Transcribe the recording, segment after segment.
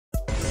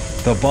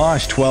The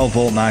Bosch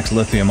 12-volt max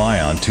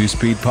lithium-ion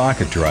 2-speed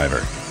pocket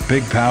driver.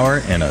 Big power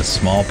in a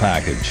small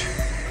package.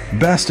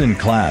 Best in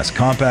class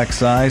compact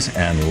size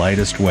and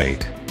lightest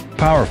weight.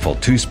 Powerful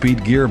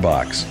 2-speed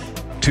gearbox.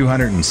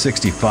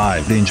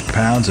 265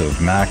 inch-pounds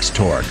of max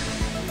torque.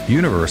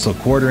 Universal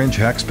 1/4-inch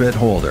hex bit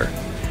holder.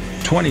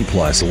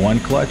 20+ 1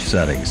 clutch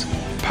settings.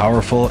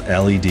 Powerful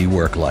LED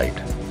work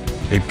light.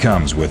 It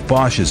comes with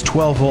Bosch's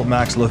 12-volt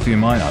max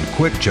lithium-ion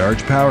quick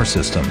charge power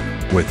system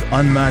with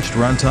unmatched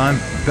runtime,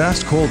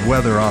 best cold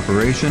weather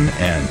operation,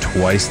 and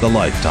twice the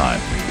lifetime.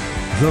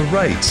 The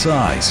right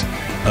size.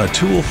 A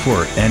tool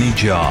for any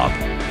job.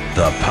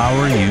 The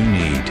power you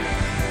need.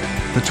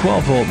 The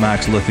 12-volt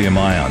max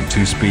lithium-ion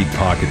 2-speed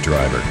pocket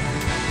driver.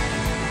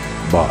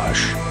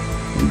 Bosch,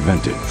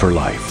 invented for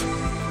life.